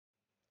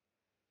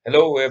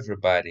Hello,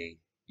 everybody.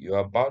 You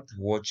are about to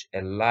watch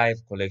a live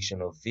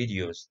collection of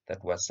videos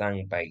that were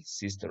sung by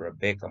Sister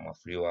Rabecca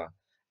Mwafulirwa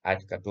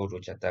at Katoto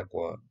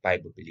Chatakwa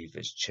Bible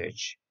Believers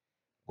Church.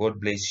 God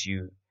bless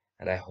you,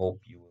 and I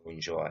hope you will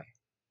enjoy.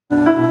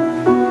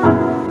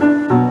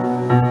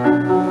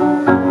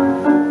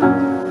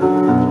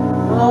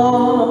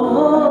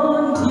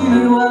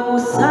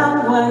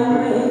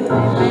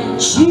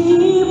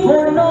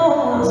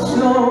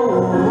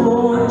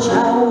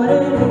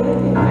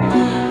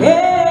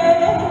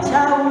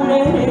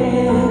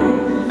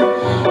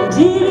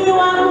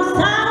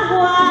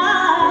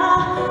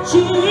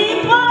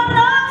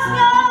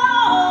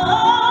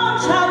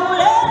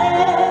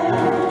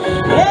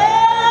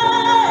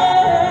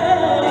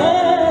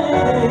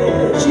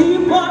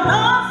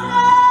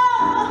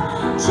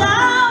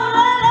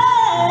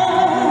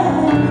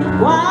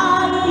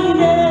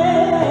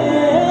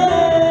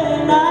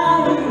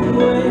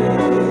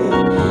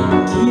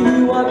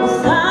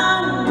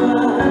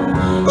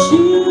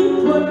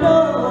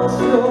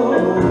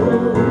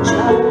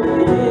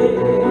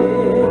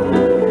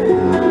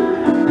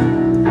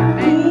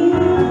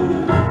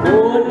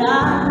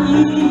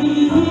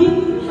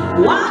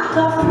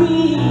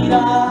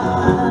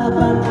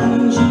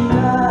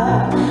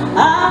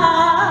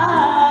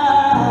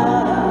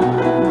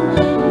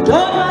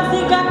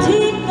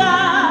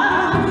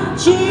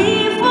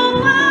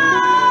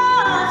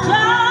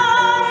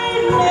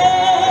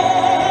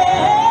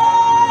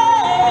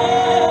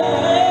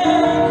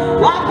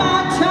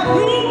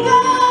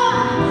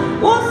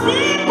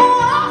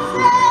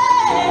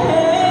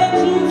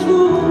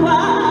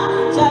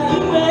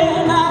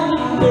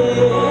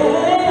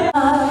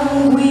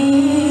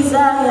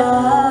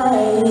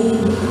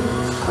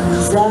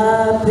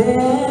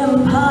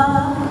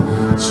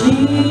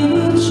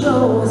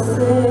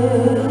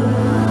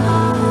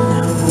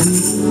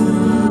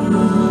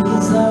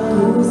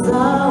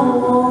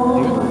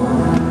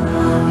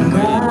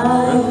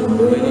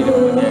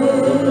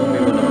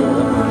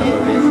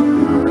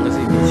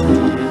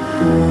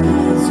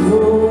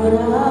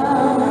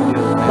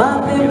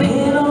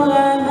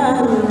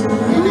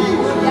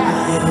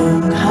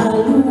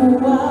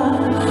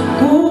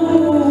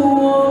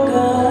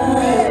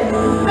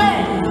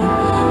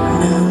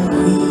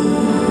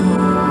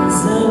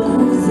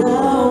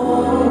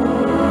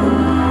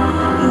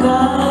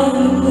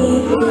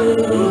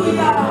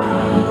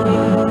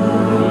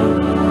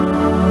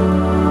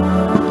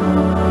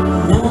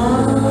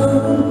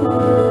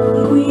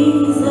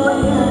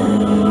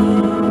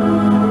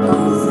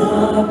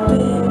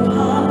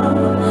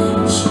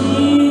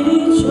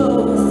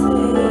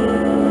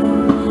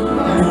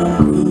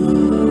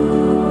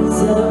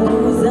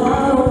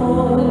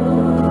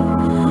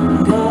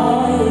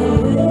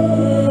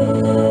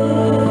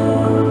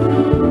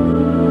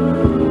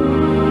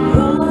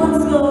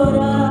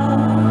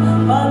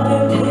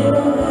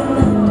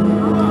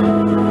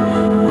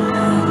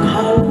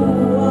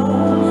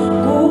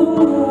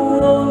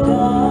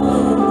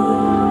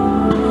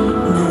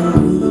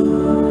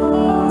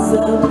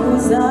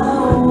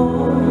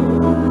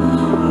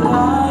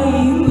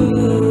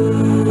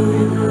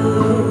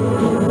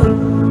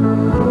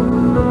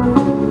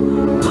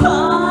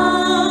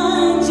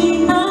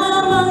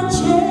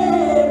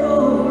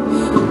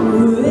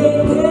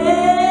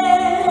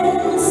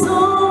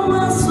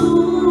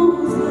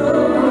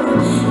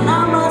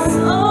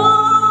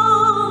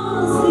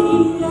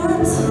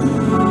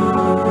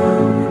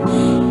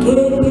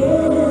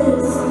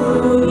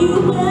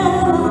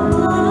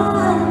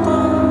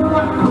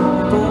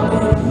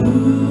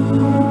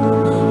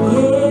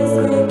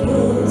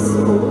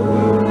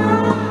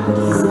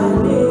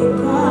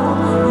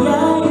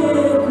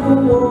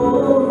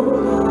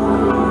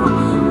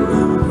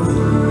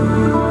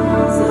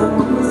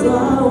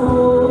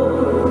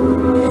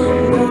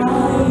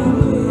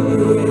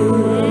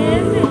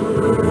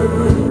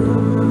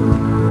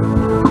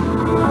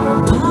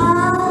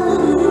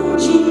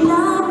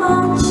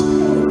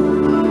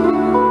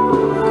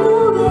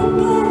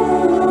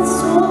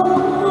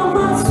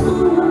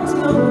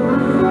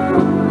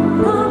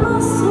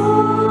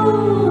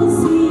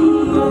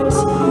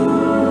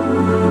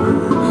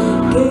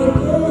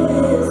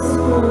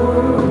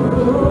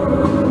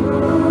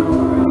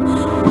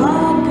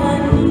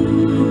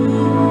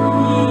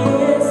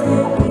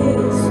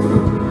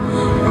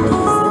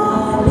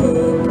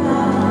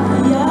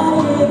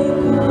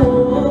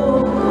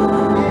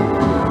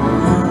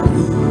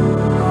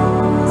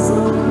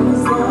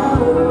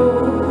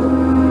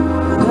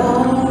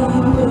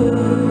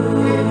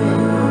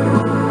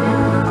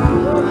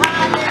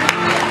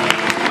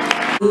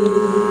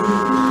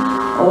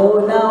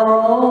 On our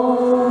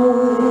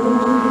own,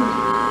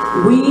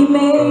 we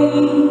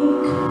make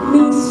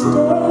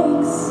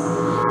mistakes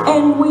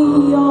and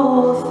we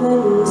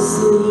often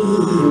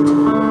sleep.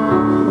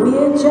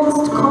 We're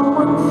just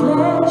common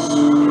flesh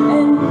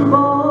and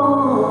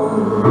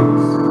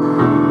bones,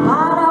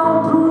 but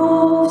I'll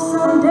prove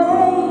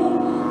someday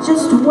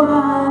just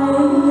why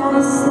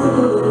I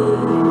say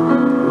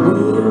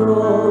we're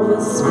of a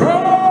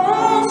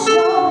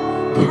special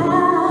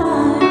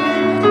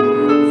kind.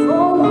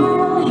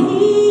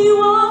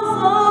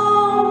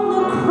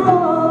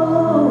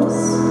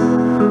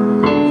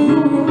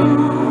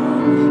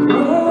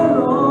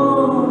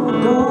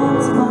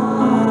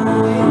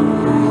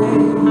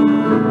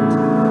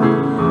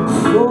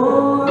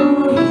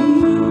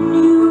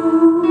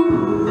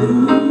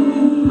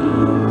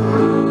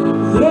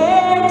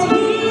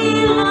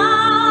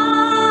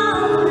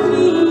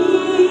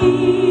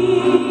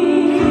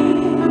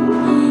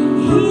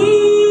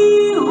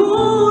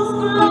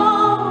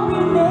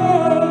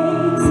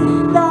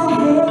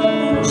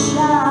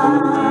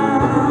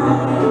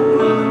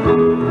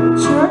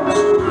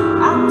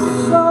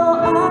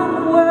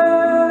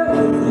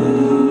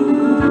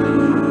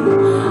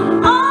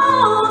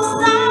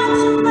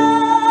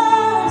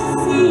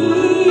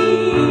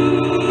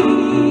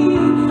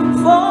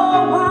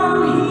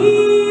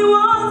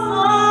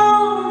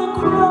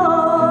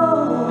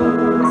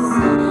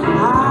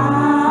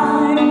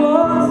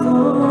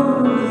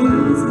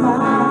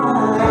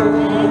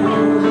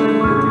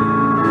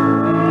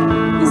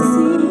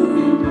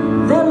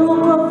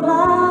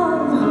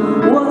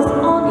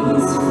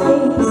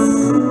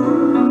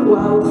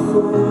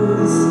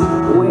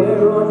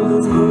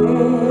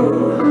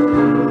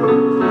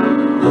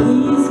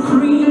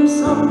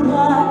 crimson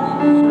blood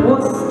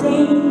was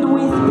stained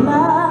with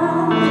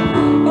blood,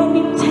 and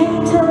it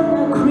tainted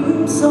the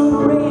crimson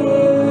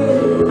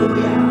red.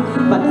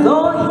 But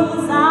though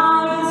his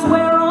eyes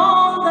were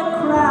on the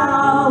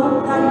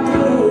crowd that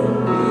day,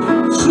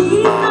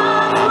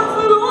 Jesus was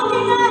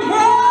looking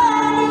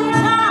ahead in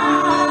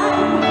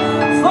time.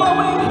 For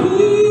when he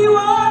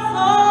was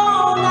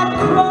on that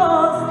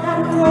cross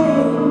that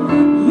day,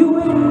 you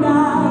and I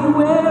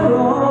were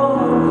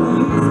on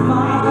his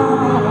mind.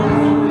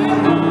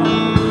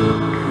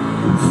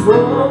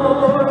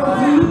 For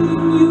he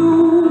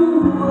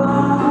knew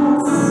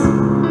us,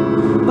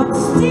 but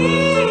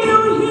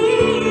still he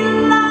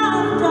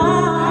loved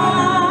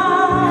us.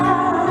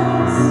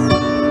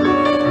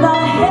 The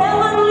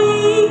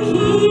heavenly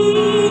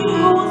King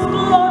whose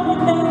glory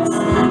makes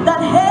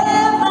that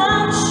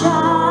heaven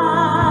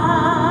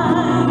shine.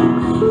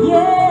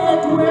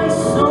 Yet we're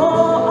so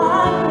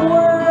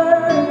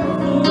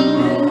unworthy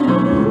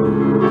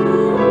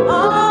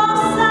of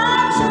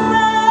such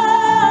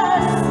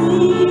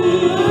mercy.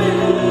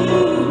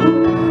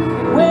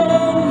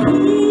 When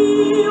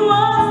he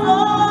was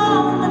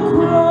on the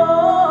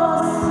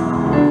cross,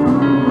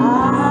 I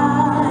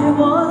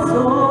was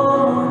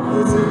on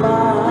his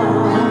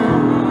mind.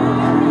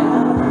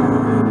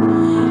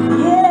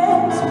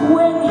 Yet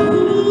when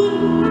he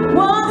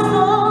was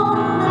on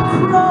the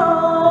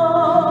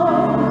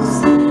cross,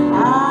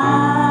 I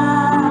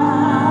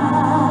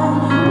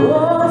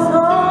was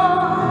on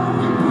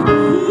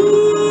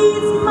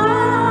his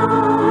mind.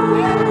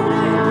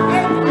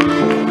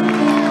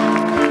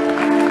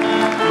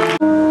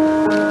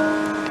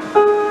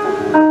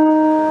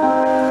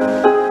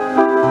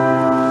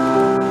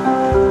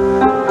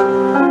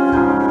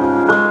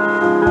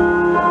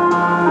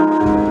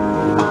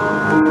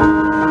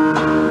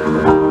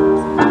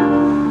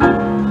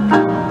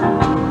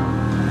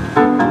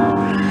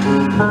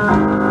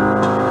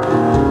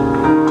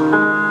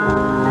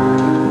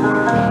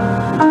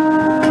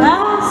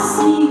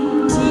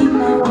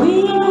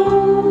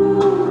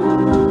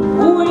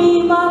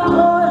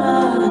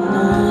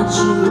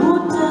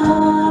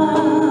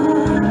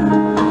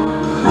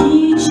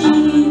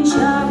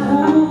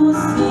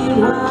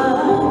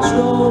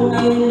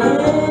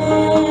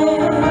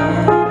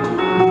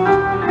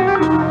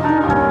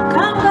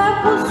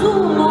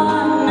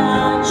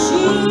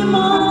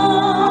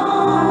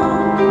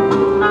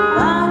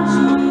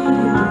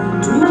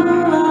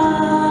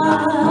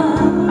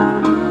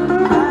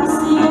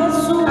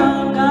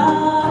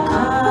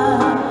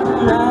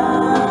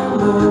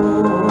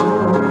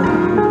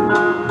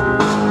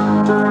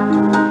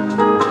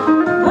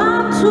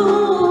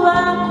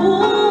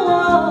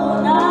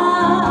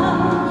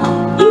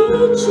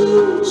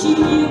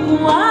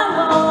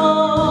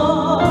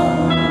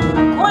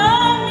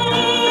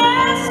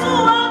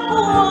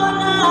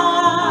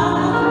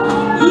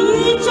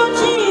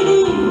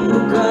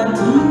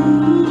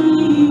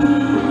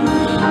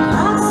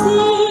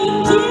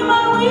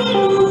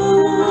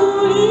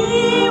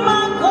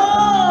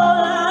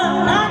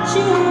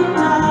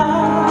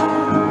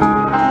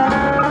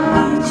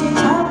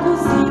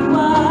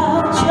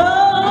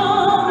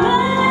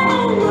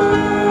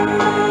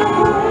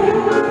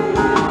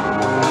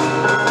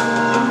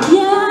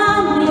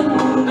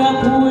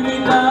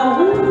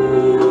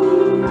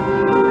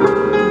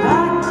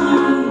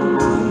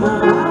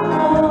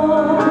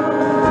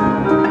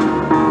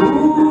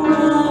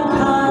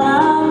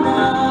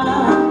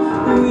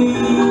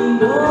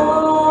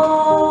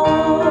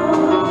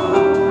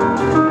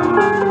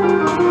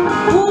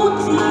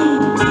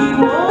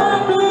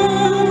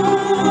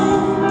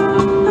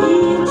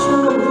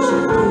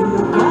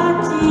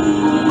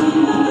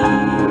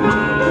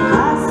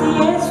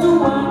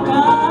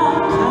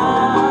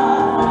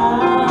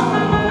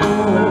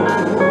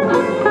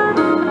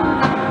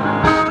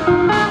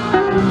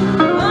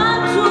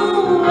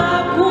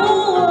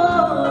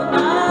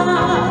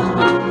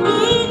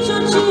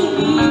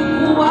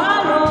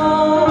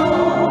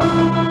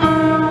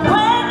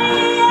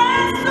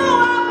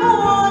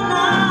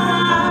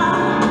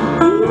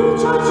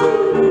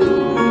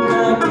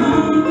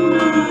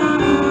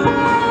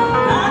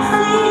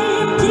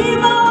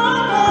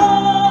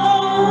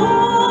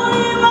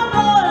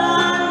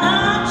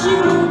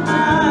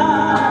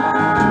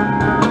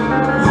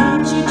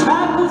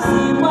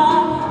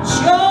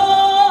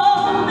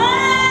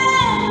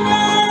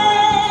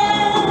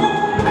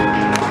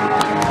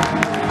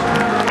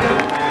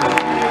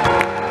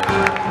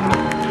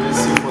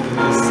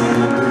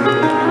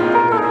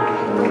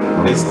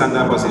 Stand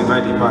up as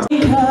invite the pastor.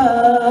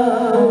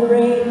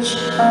 Encourage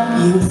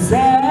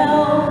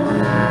yourself.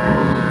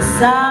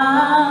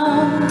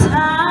 Sometimes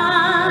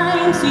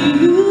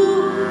you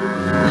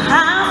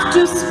have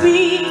to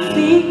speak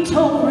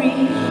victory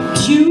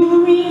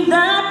during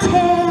the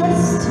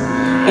test,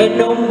 and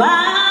no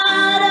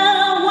matter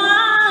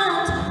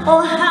what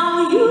or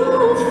how you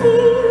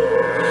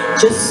feel,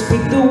 just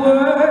speak the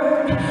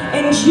word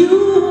and you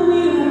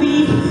will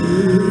be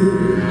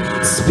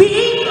healed.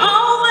 Speak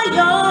over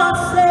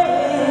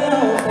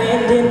yourself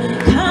and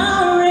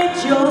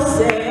encourage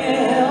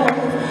yourself.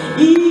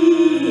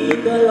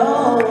 the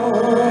Lord.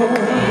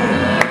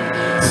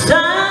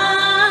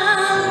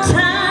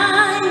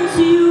 Sometimes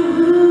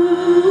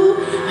you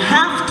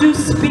have to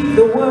speak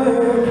the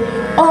word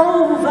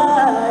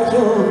over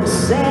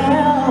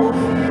yourself.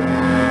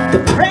 The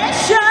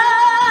pressure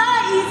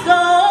is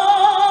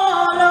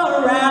all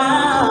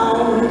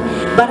around,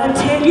 but I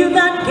tell you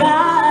that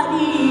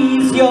God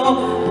is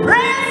your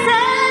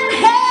present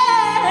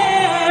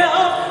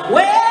help.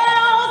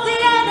 Well, the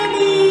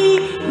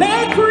enemy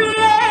may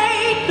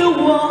create the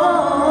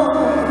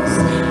walls,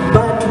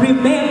 but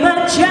remember,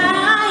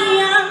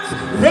 giants,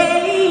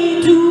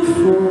 they do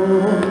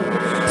fall.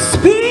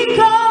 Speak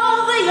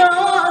over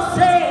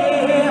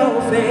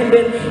yourself and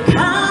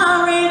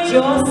encourage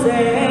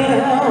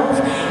yourself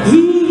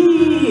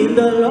in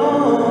the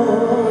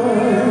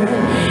Lord.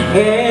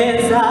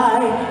 As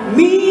I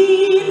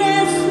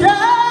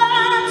minister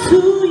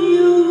to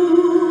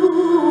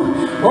you,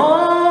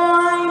 oh,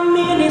 I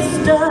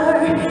minister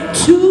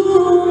to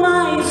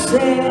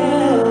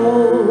myself.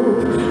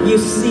 You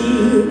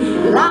see,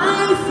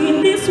 life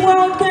in this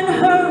world can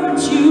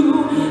hurt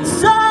you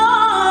so,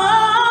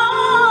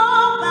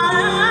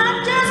 but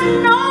just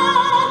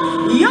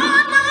know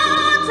you're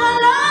not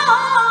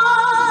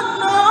alone.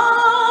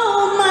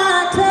 No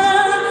matter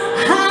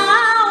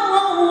how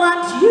or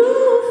what you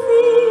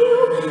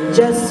feel,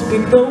 just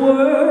speak the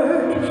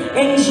word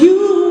and you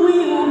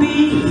will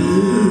be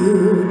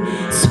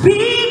healed.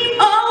 Speak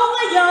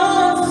over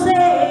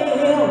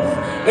yourself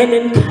and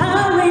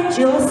encourage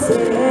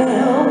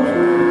yourself,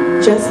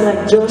 just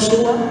like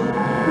Joshua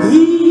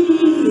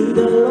in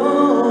the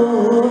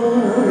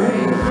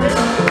Lord.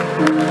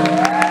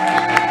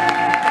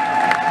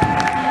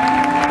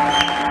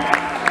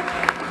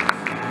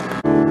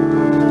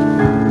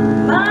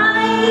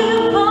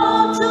 My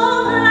boat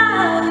of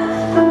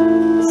life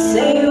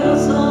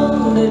sails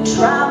on the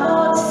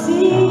troubled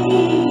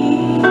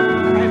sea.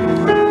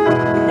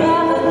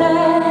 Never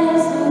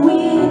there's a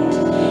wind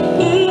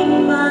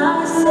in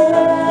my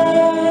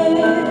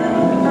sail,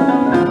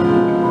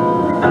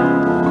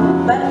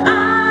 but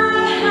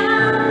I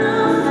have no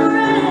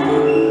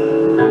friend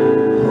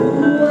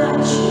who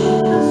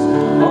watches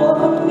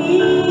over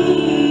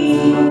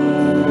me.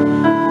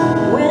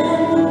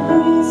 When the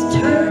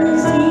breeze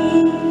turns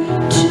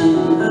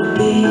into a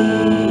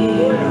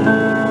gale,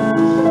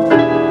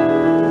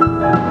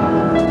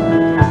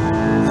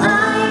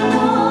 I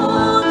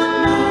know the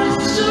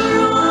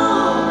master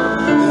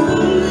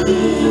of the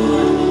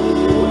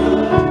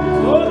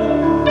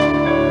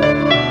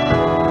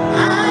I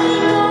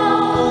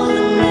know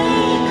the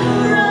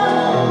maker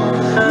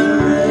of the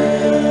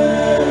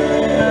rain.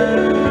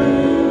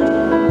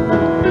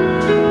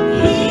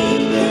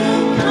 He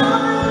can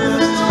calm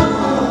the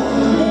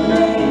storm and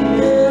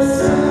make the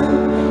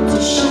sun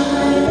to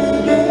shine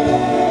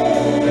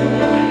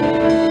again.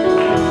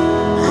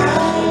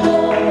 I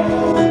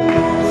know the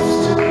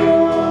master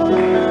of the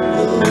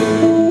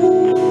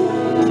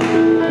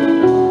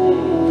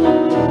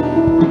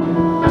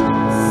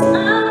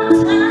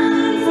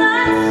Sometimes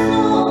I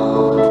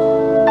soar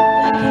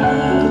like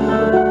an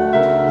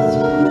eagle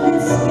through the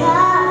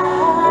sky.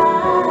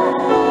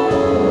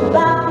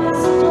 But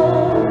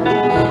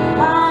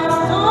my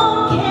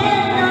storm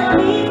cannot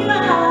be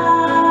found.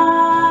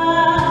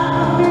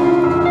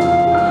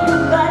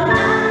 But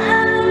an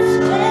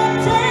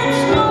unexpected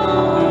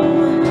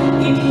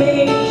storm, it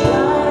may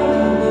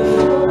drive me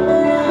from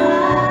the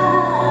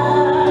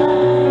high.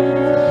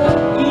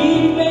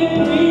 It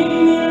may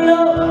bring me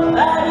low,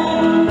 but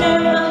it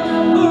never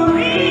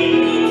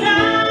bring me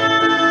down.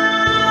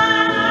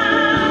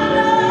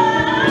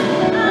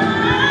 I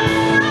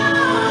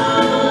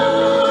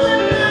know the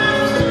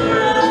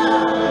master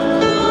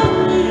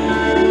of me.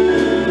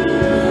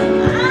 I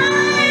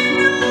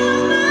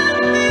know the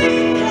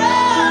maker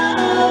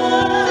of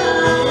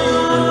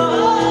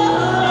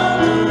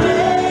the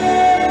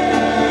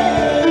rain.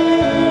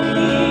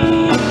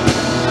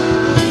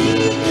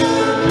 He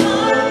can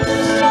calm the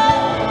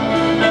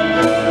storm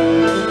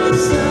and make the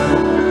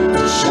sun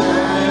to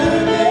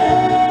shine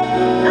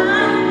again. I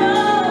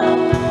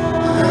know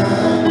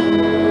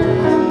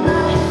the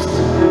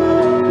master.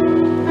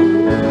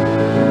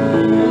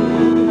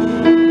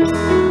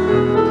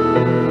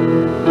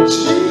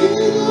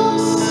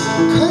 Jesus,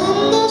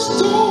 calm the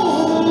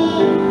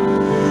storm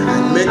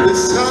and make the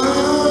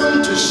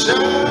sun to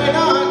shine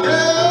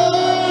again.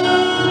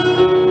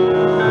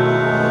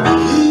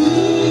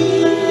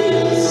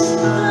 He's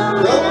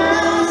the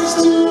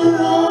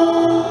master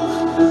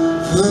of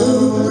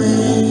the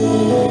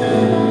wind.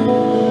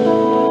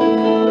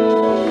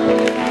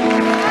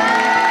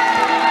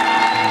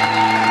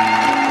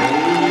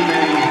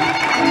 Amen.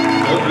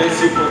 God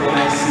bless you for the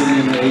nice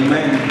singing.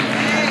 Amen.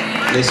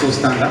 Let's all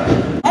stand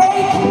up.